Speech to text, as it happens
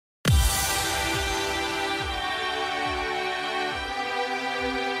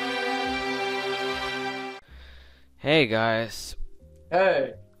Hey guys.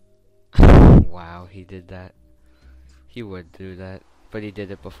 Hey, Wow, he did that. He would do that, but he did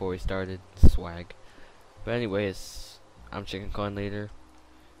it before we started. Swag. But anyways, I'm chickenclanleader.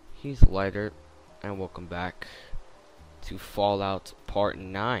 He's Lighter, and welcome back to Fallout Part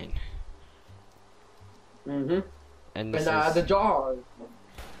 9. mm-hmm. And And the jar.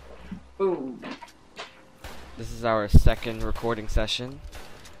 Boom. this is our second recording session.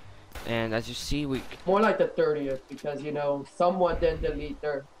 And as you see, we More like the 30th because someone didn't delete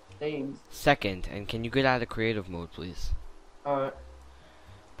their names. second. And can you get out of creative mode, please? Alright.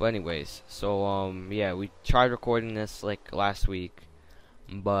 But anyways, so yeah, we tried recording this like last week,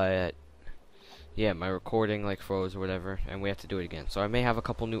 but yeah, my recording like froze or whatever, and we have to do it again. So I may have a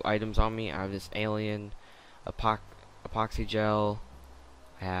couple new items on me. I have this alien epoxy gel.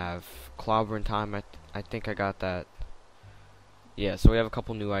 I have clobbering time. I think I got that. Yeah, so we have a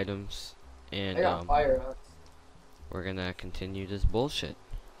couple new items, and I got fire axe. we're gonna continue this bullshit.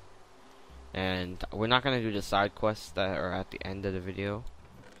 And we're not gonna do the side quests that are at the end of the video,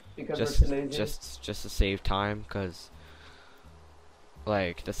 Because just we're too lazy. just to save time, cause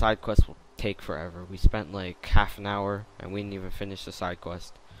like the side quests will take forever. We spent like half an hour and we didn't even finish the side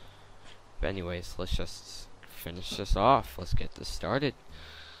quest. But anyways, let's just finish this off. Let's get this started.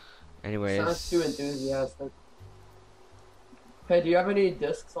 Anyways, Sounds too enthusiastic. Hey, do you have any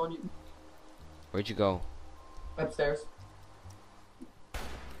discs on you? where'd you go? Upstairs.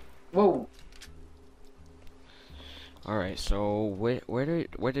 Whoa. Alright, so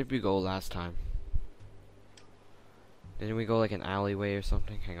where did we go last time? Didn't we go like an alleyway or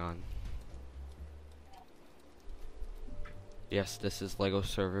something? Hang on. Yes, this is Lego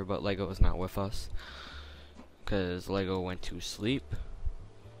server, but Lego is not with us, cause Lego went to sleep.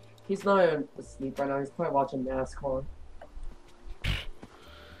 He's not asleep right now. He's probably watching NASCAR.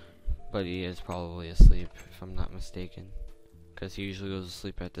 But he is probably asleep, if I'm not mistaken, because he usually goes to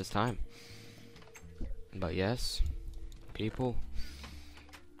sleep at this time. But yes, people,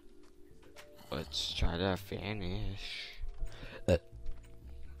 let's try to finish.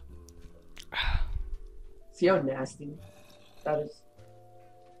 See how nasty that is?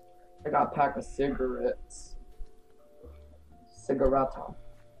 I got a pack of cigarettes. Cigaretta.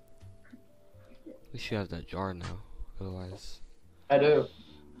 At least you have that jar now. Otherwise, I do.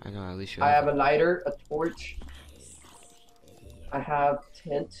 I know at least you I have. have a lighter, a torch. I have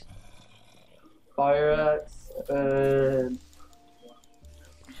tent, fire axe, and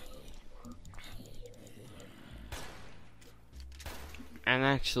And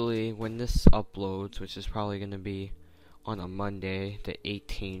actually, when this uploads, which is probably gonna be on a Monday, the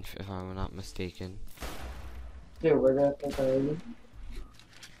 18th, if I'm not mistaken. dude, we're gonna think already.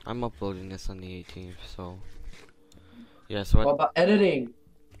 I'm uploading this on the 18th, so yeah. So What about editing?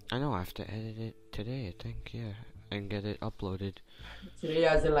 I know I have to edit it today, I think, yeah, and get it uploaded. Today,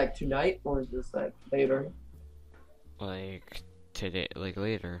 as in like tonight, or just like later? Like today, like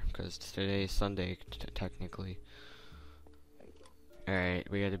later, because today is Sunday technically. Alright,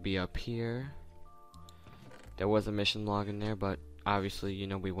 we gotta be up here. There was a mission log in there, but obviously, you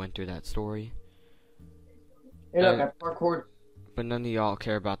know, we went through that story. Hey, look, I parkoured. But none of y'all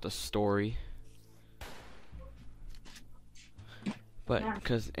care about the story. But,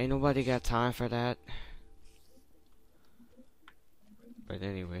 because ain't nobody got time for that. But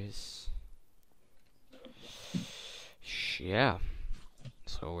anyways. Yeah.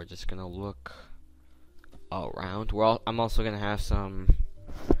 So we're just gonna look around. I'm also gonna have some,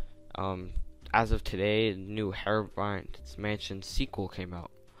 as of today, the new Herobrine's Mansion sequel came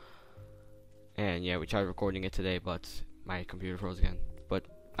out. And yeah, we tried recording it today, but my computer froze again. But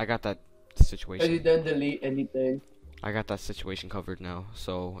I got that Cause situation. you didn't delete anything. I got that situation covered now,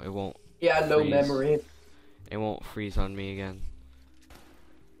 so it won't. Yeah, no freeze. memory. It won't freeze on me again.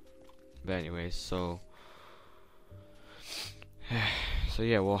 But anyways, so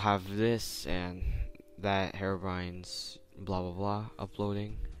yeah, we'll have this and that Herobrine's blah blah blah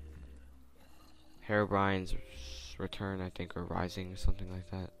uploading. Herobrine's return, I think, or rising, something like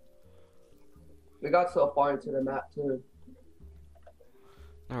that. We got so far into the map too.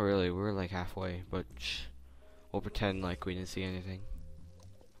 Not really, we're like halfway, but we'll pretend like we didn't see anything.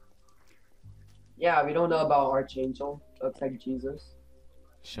 Yeah, we don't know about Archangel. Looks like Jesus.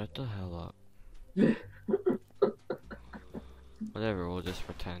 Shut the hell up. Whatever, we'll just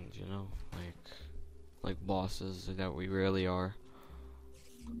pretend, you know, like bosses that we really are.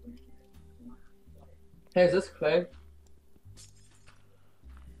 Hey, is this Clay?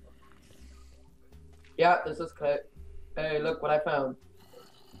 Yeah, this is Clay. Hey, look what I found.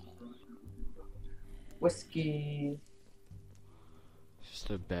 Whiskey Just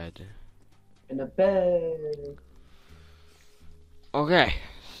a bed. in a bed. Okay,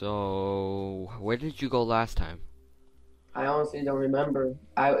 so where did you go last time? I honestly don't remember.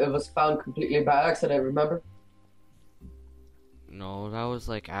 It was found completely by accident, remember? No, that was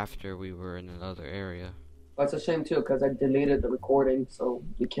like after we were in another area. But it's a shame too, because I deleted the recording, so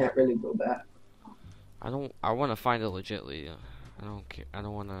you can't really go back. I want to find it legitly. I don't care. I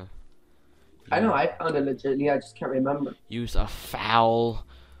don't want to I know I found it legitly, I just can't remember. use a foul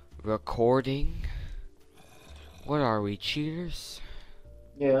recording. What are we, cheaters?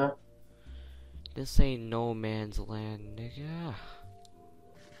 Yeah. This ain't no man's land, nigga.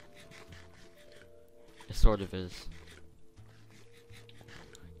 It sort of is.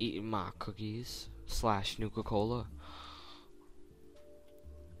 Eating my cookies / Nuka-Cola.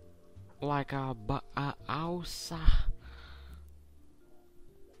 Like a ousa.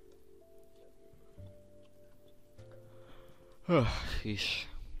 Sheesh.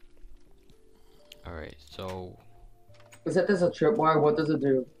 Alright, so Is it this a tripwire? What does it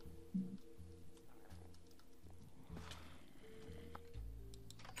do?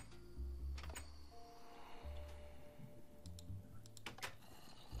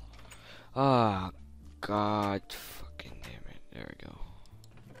 ah, god fucking damn it. There we go.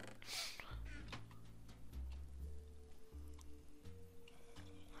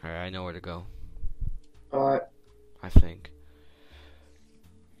 Alright, I know where to go. Alright. I think.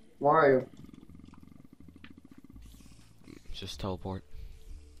 Where are you? Just teleport.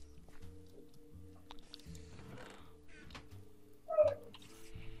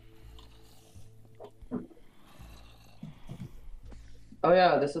 Oh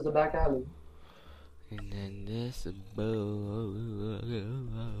yeah, this is the back alley. And then this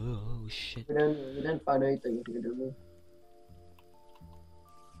shit. We didn't find anything here, did we?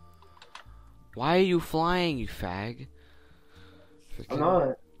 Why are you flying, you fag? I'm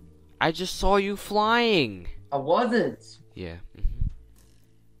not. I just saw you flying. I wasn't. Yeah.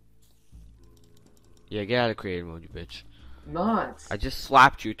 Yeah, get out of creative mode, you bitch. I'm not. I just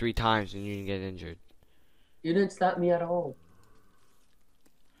slapped you 3 times and you didn't get injured. You didn't stop me at all.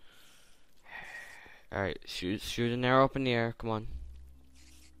 Alright, shoot an arrow up in the air. Come on.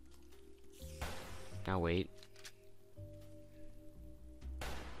 Now wait.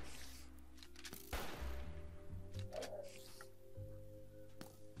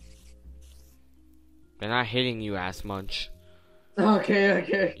 They're not hitting you, ass munch. Okay,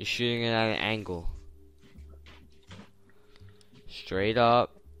 okay. You're shooting it at an angle. Straight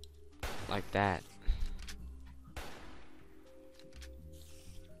up. Like that.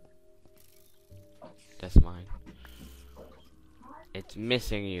 That's mine. It's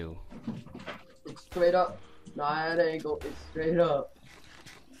missing you. It's straight up. Not at an angle. It's straight up.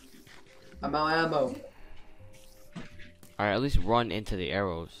 I'm out of ammo. Alright, at least run into the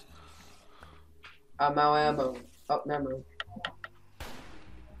arrows. I'm out of ammo. Oh, never mind.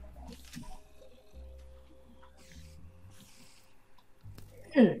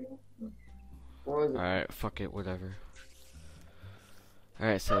 Where was it? Alright, fuck it, whatever.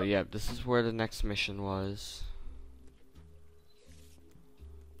 Alright, so yeah, this is where the next mission was.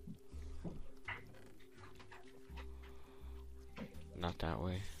 Not that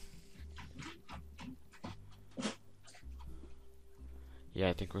way. Yeah,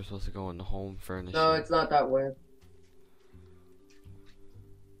 I think we're supposed to go in the home furnishing. No, it's not that way.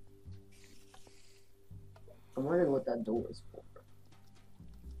 I'm wondering what that door is for.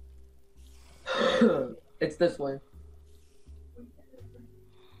 It's this way.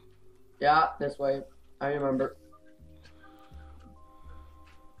 Yeah, this way. I remember.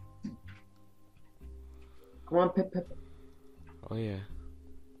 Come on, Pip Pip. Oh yeah.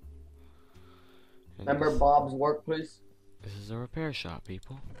 And Remember Bob's workplace? this is a repair shop,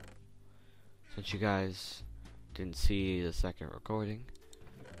 people. Since you guys didn't see the second recording,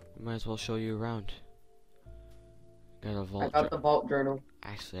 we might as well show you around. Got a vault. I got the vault journal.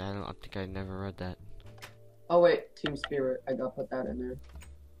 Actually, I think I never read that. Oh wait, Team Spirit. I gotta put that in there.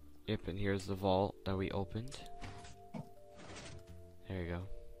 Yep, and here's the vault that we opened. There you go.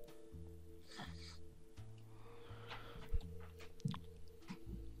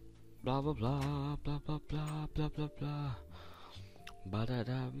 Blah blah blah blah blah blah blah blah blah. Ba da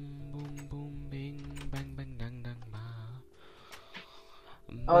dum boom boom bing bang bang dang dang ba.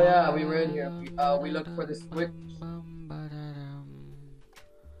 Oh yeah, we were in here. We looked for the switch.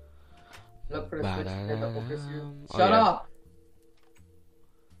 Look for the switch in the overseer. Oh, Shut yeah. up!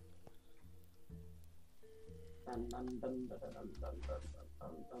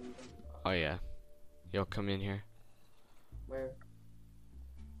 Oh yeah. Yo, come in here. Where?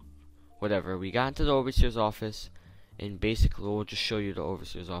 Whatever. We got into the overseer's office, and basically we'll just show you the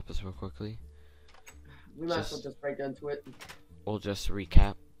overseer's office real quickly. We might as well just break into it. we'll just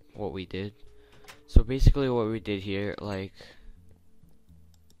recap what we did. So basically what we did here, like,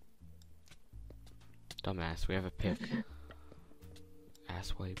 dumbass, we have a pick.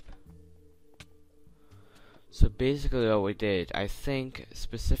 Asswipe. So basically what we did, I think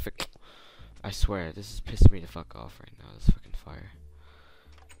specific, I swear, this is pissing me the fuck off right now, this fucking fire.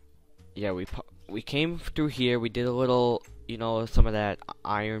 Yeah, we came through here, we did a little, you know, some of that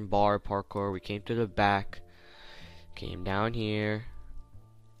iron bar parkour, we came to the back, came down here.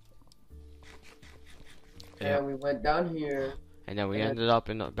 And we went down here. And then we ended up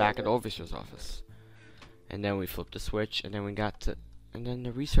in the back of the overseer's office. And then we flipped the switch, and then we got to, and then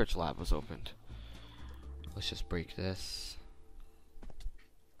the research lab was opened. Let's just break this.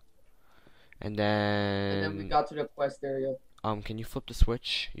 And then we got to the quest area. Can you flip the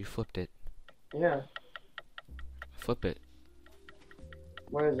switch? You flipped it. Yeah. Flip it.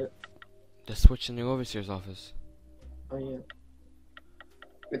 Where is it? The switch in the overseer's office. Oh yeah.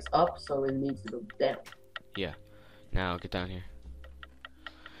 It's up, so it needs to go down. Yeah. Now get down here.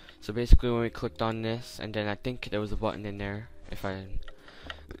 So basically when we clicked on this, and then I think there was a button in there,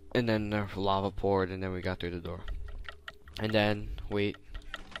 and then the lava poured, and then we got through the door. And then, wait,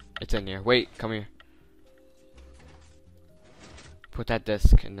 it's in there. Wait, come here. Put that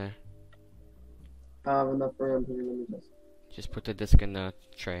disc in there. I have enough room here. Let me just put the disc in the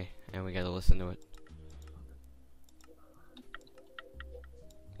tray, and we gotta listen to it.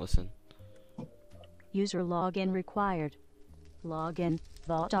 Listen. User login required. Login,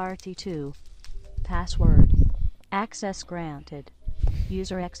 Vault RT2. Password. Access granted.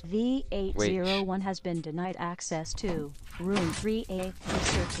 User XV801 has been denied access to Room 3A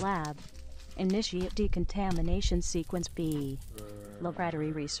Research Lab. Initiate decontamination sequence B.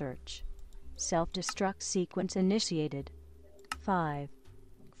 Laboratory research. Self-destruct sequence initiated. 5,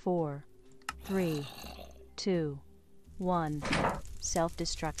 4, 3, 2, 1.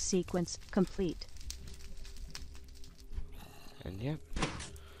 Self-destruct sequence complete. And yep.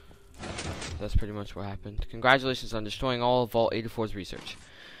 That's pretty much what happened. Congratulations on destroying all of Vault 84's research.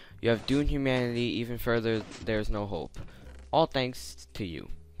 You have doomed humanity even further. There's no hope. All thanks to you.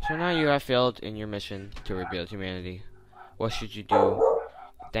 So now you have failed in your mission to rebuild humanity. What should you do?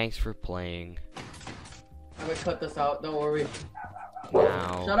 Thanks for playing. I'm gonna cut this out, don't worry.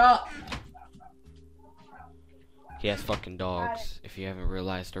 Now. Shut up! He has fucking dogs, if you haven't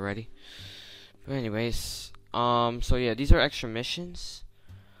realized already. But anyways, so yeah, these are extra missions.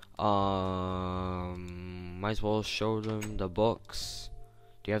 Might as well show them the books.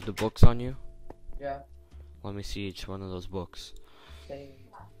 Do you have the books on you? Yeah. Let me see each one of those books. Same.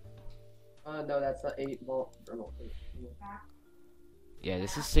 No, that's the 8 vault. Yeah,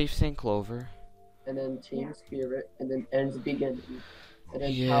 this is Safe St. Clover. And then Team Spirit, and then Ends Begin. And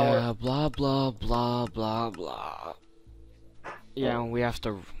then Yeah, Power. blah blah blah blah blah. Yeah, we have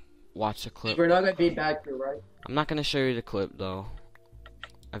to watch the clip. We're not gonna be back here, right? I'm not gonna show you the clip though.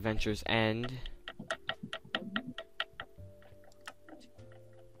 Adventures end.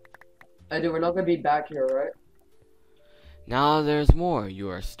 We're not gonna be back here, right? Now there's more. You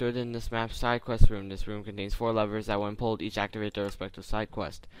are stood in this map's side quest room. This room contains 4 levers that when pulled each activate their respective side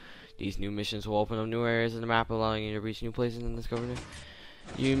quest. These new missions will open up new areas in the map, allowing you to reach new places and discover new.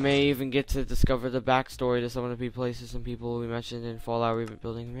 You may even get to discover the backstory to some of the places and people we mentioned in Fallout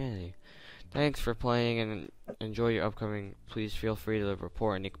Rebuilding Humanity. Thanks for playing and enjoy your upcoming. Please feel free to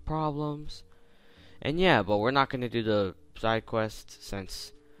report any problems. And yeah, but we're not going to do the side quests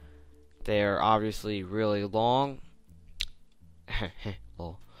since they're obviously really long.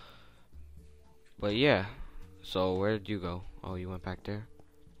 Lol. But yeah, so where did you go? Oh, you went back there?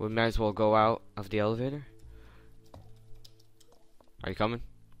 We might as well go out of the elevator. Are you coming?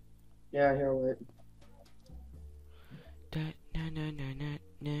 Yeah, here, wait. Hey,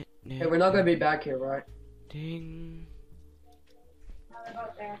 we're not gonna be back here, right? Ding.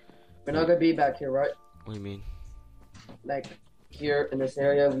 We're not gonna be back here, right? What do you mean? Like, here in this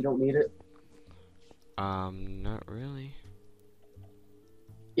area, we don't need it? Not really.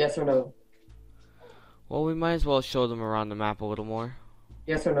 Yes or no? Well, we might as well show them around the map a little more.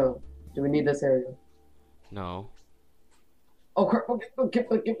 Yes or no? Do we need this area? No. Oh crap! Okay.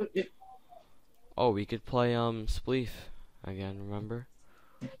 Oh, we could play Spleef again. Remember?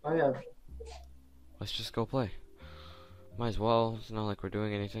 Oh yeah. Let's just go play. Might as well. It's not like we're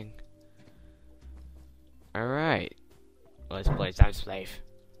doing anything. All right. Let's play some Spleef.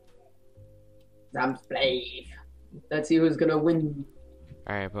 Let's see who's gonna win.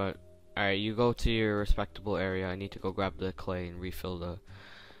 All right, but all right. You go to your respectable area. I need to go grab the clay and refill the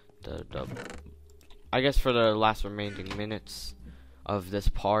I guess for the last remaining minutes of this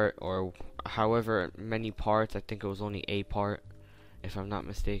part, or however many parts, I think it was only a part. if I'm not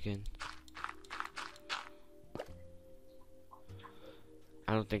mistaken.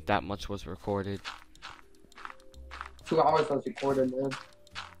 I don't think that much was recorded. 2 hours was recorded, man.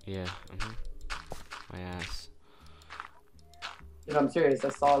 Yeah. My ass. Dude, I'm serious. I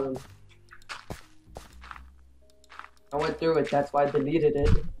saw them. I went through it. That's why I deleted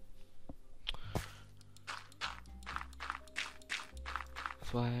it.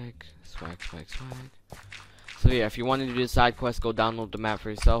 Swag. So yeah, if you want to do the side quest, go download the map for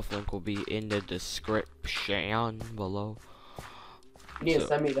yourself. Link will be in the description below. You need to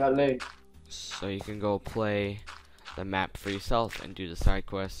send me that link. So you can go play the map for yourself and do the side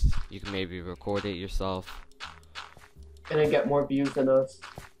quests. You can maybe record it yourself. And then get more views than us.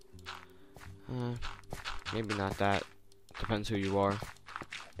 Maybe not that. Depends who you are.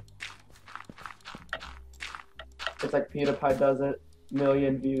 It's like PewDiePie does it.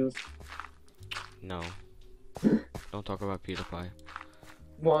 1,000,000 views. No. Don't talk about PewDiePie.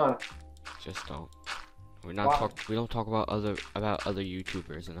 Why? Just don't. We don't talk about other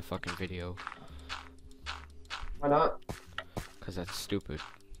YouTubers in a fucking video. Why not? Cause that's stupid.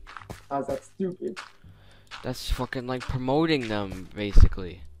 How's that stupid? That's fucking like promoting them,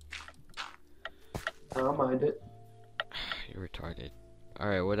 basically. I don't mind it. You're retarded.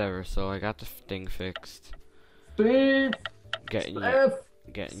 Alright, whatever. So I got the thing fixed. Steve!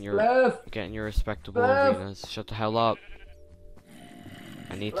 Getting your respectable arenas. Shut the hell up.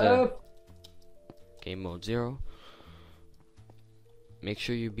 I need to game mode 0. Make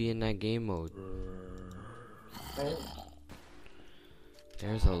sure you be in that game mode.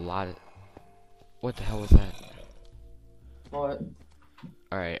 There's a lot of... What the hell was that? What?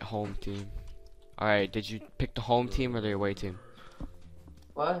 Alright, home team. Alright, did you pick the home team or the away team?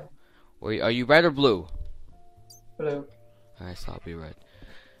 What? Wait, are you red or blue? Blue. Alright, so I'll be red.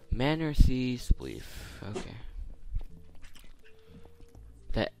 Manor C Spleef. Okay.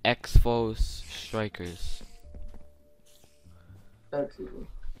 The Exfos Strikers. Excellent.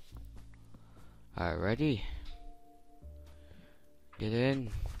 Alright, ready? Get in.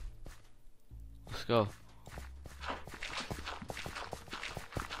 Let's go.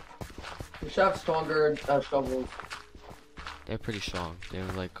 We should have stronger shovels. They're pretty strong. They're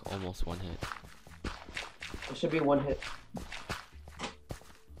like almost one hit. It should be one hit.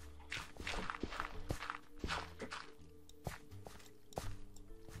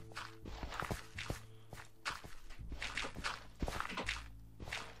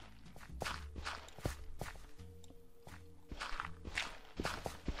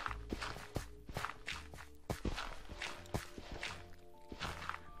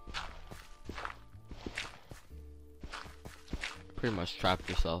 Pretty much trapped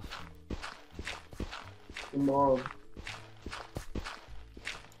yourself. Your mom.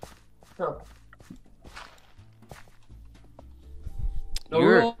 Huh. No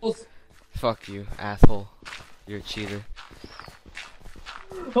rules. Fuck you, asshole. You're a cheater.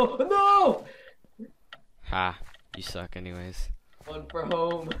 Oh, no! Ha. You suck anyways. One for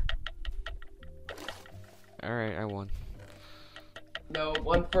home. Alright, I won. No,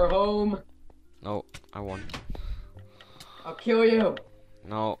 one for home. No, I won. I'll kill you.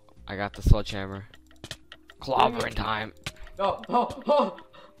 No, I got the sledgehammer. Clobbering time. Oh, oh, oh.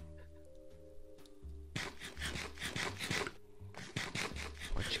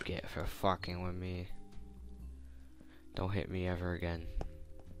 What you get for fucking with me? Don't hit me ever again.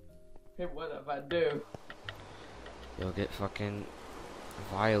 Hey, what if I do? You'll get fucking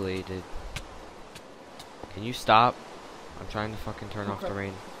violated. Can you stop? I'm trying to fucking turn off the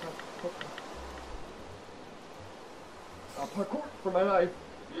rain. I'll parkour for my life.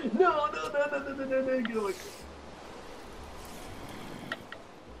 No, get away.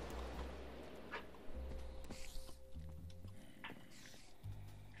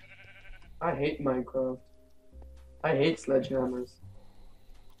 I hate Minecraft. I hate sledgehammers.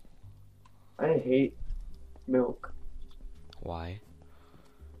 I hate milk. Why?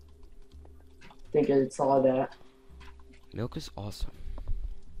 Think it's all that. Milk is awesome.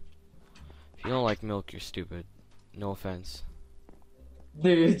 If you don't like milk, you're stupid. No offense.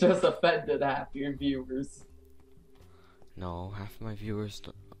 Dude, you just offended half your viewers. No, half of my viewers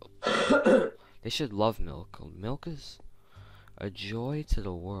they should love milk. Milk is a joy to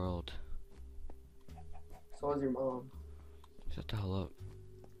the world. So is your mom. Shut the hell up.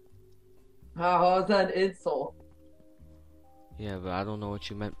 How is that an insult? Yeah, but I don't know what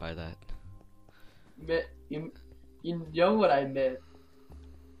you meant by that. You know what I meant.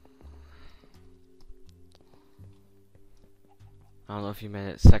 I don't know if you meant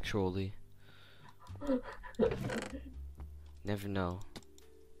it sexually. Never know.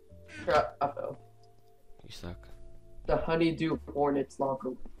 I fell. You suck. The honeydew hornet's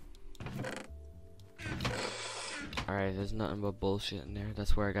locker. Alright, there's nothing but bullshit in there.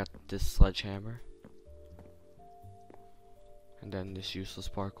 That's where I got this sledgehammer. And then this useless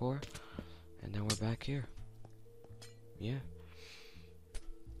parkour. And then we're back here. Yeah.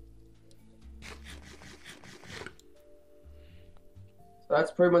 So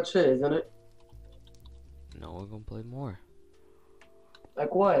that's pretty much it, isn't it? No, we're gonna play more.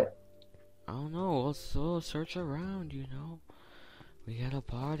 Like what? I don't know. We'll search around, you know. We got a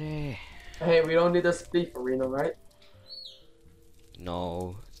party. Hey, we don't need a beef arena, right?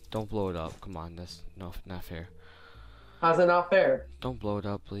 No, don't blow it up. Come on, that's not fair. How's it not fair? Don't blow it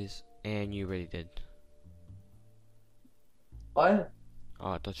up, please. And you already did. What?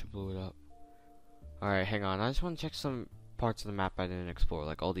 Oh, I thought you blew it up. Alright, hang on. I just want to check some parts of the map I didn't explore,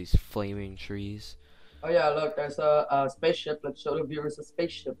 like all these flaming trees. Oh yeah, look, there's a spaceship. Let's show the viewers a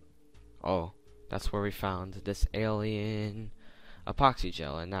spaceship. Oh, that's where we found this alien epoxy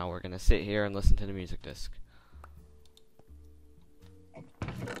gel, and now we're gonna sit here and listen to the music disc.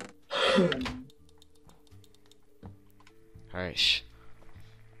 Alright, shh.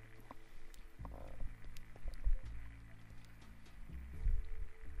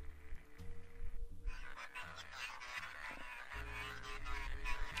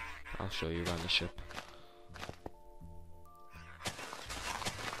 I'll show you around the ship.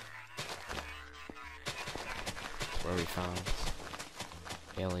 Where we found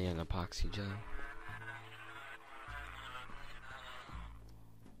alien epoxy gel.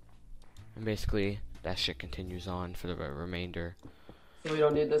 And basically, that shit continues on for the remainder. So we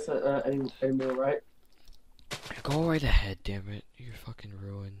don't need this anymore, right? Go right ahead, damn it. You're fucking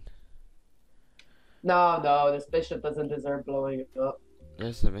ruined. No, the spaceship doesn't deserve blowing up.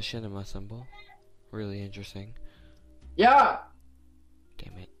 There's the machinima symbol. Really interesting. Yeah!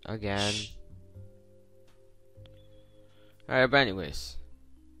 Damn it. Again. Alright, but anyways.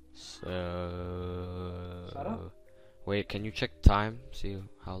 So... Shut up. Wait, can you check time? See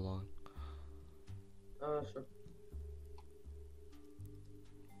how long? Sure.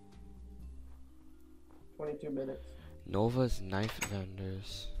 22 minutes. Nova's Knife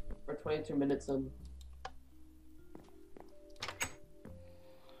Vendors. We're 22 minutes in.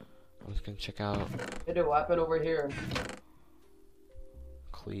 I'm just gonna check out Hey, dude, what happened over here?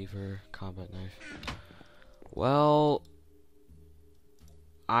 Cleaver, Combat Knife. Well,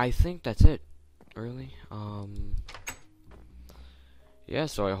 I think that's it, really. Yeah,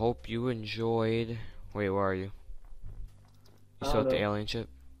 so I hope you enjoyed. Wait, where are you? You still at the alien ship?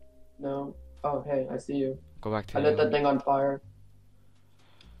 No. Oh, hey, I see you. Go back to I the lit that alien. thing on fire.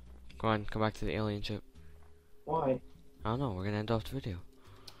 Go on, come back to the alien ship. Why? I don't know, we're gonna end off the video.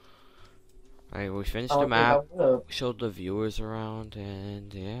 Alright, we finished Oh, the map, okay, we showed the viewers around,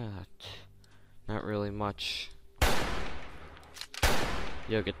 and yeah, not really much.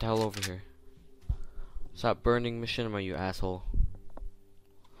 Yo, get the hell over here. Stop burning machinima, you asshole.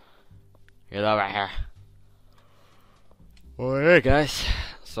 Get over here. Alright guys,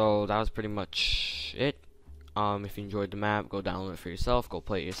 so that was pretty much it. If you enjoyed the map, go download it for yourself, go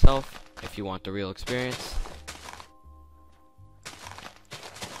play it yourself, if you want the real experience.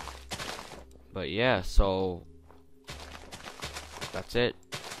 But yeah, so that's it.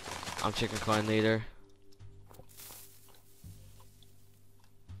 I'm chickenclanleader.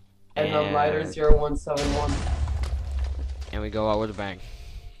 And I'm Lighter0171. And we go out with a bang.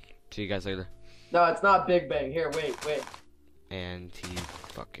 See you guys later. No, it's not Big Bang. Here, wait. And he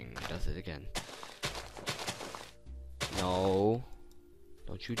fucking does it again. No.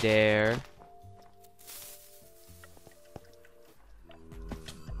 Don't you dare.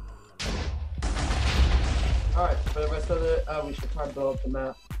 Alright, for the rest of it, we should try to blow up the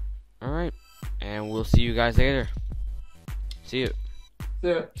map. Alright. And we'll see you guys later. See you. See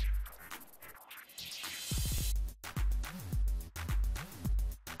ya.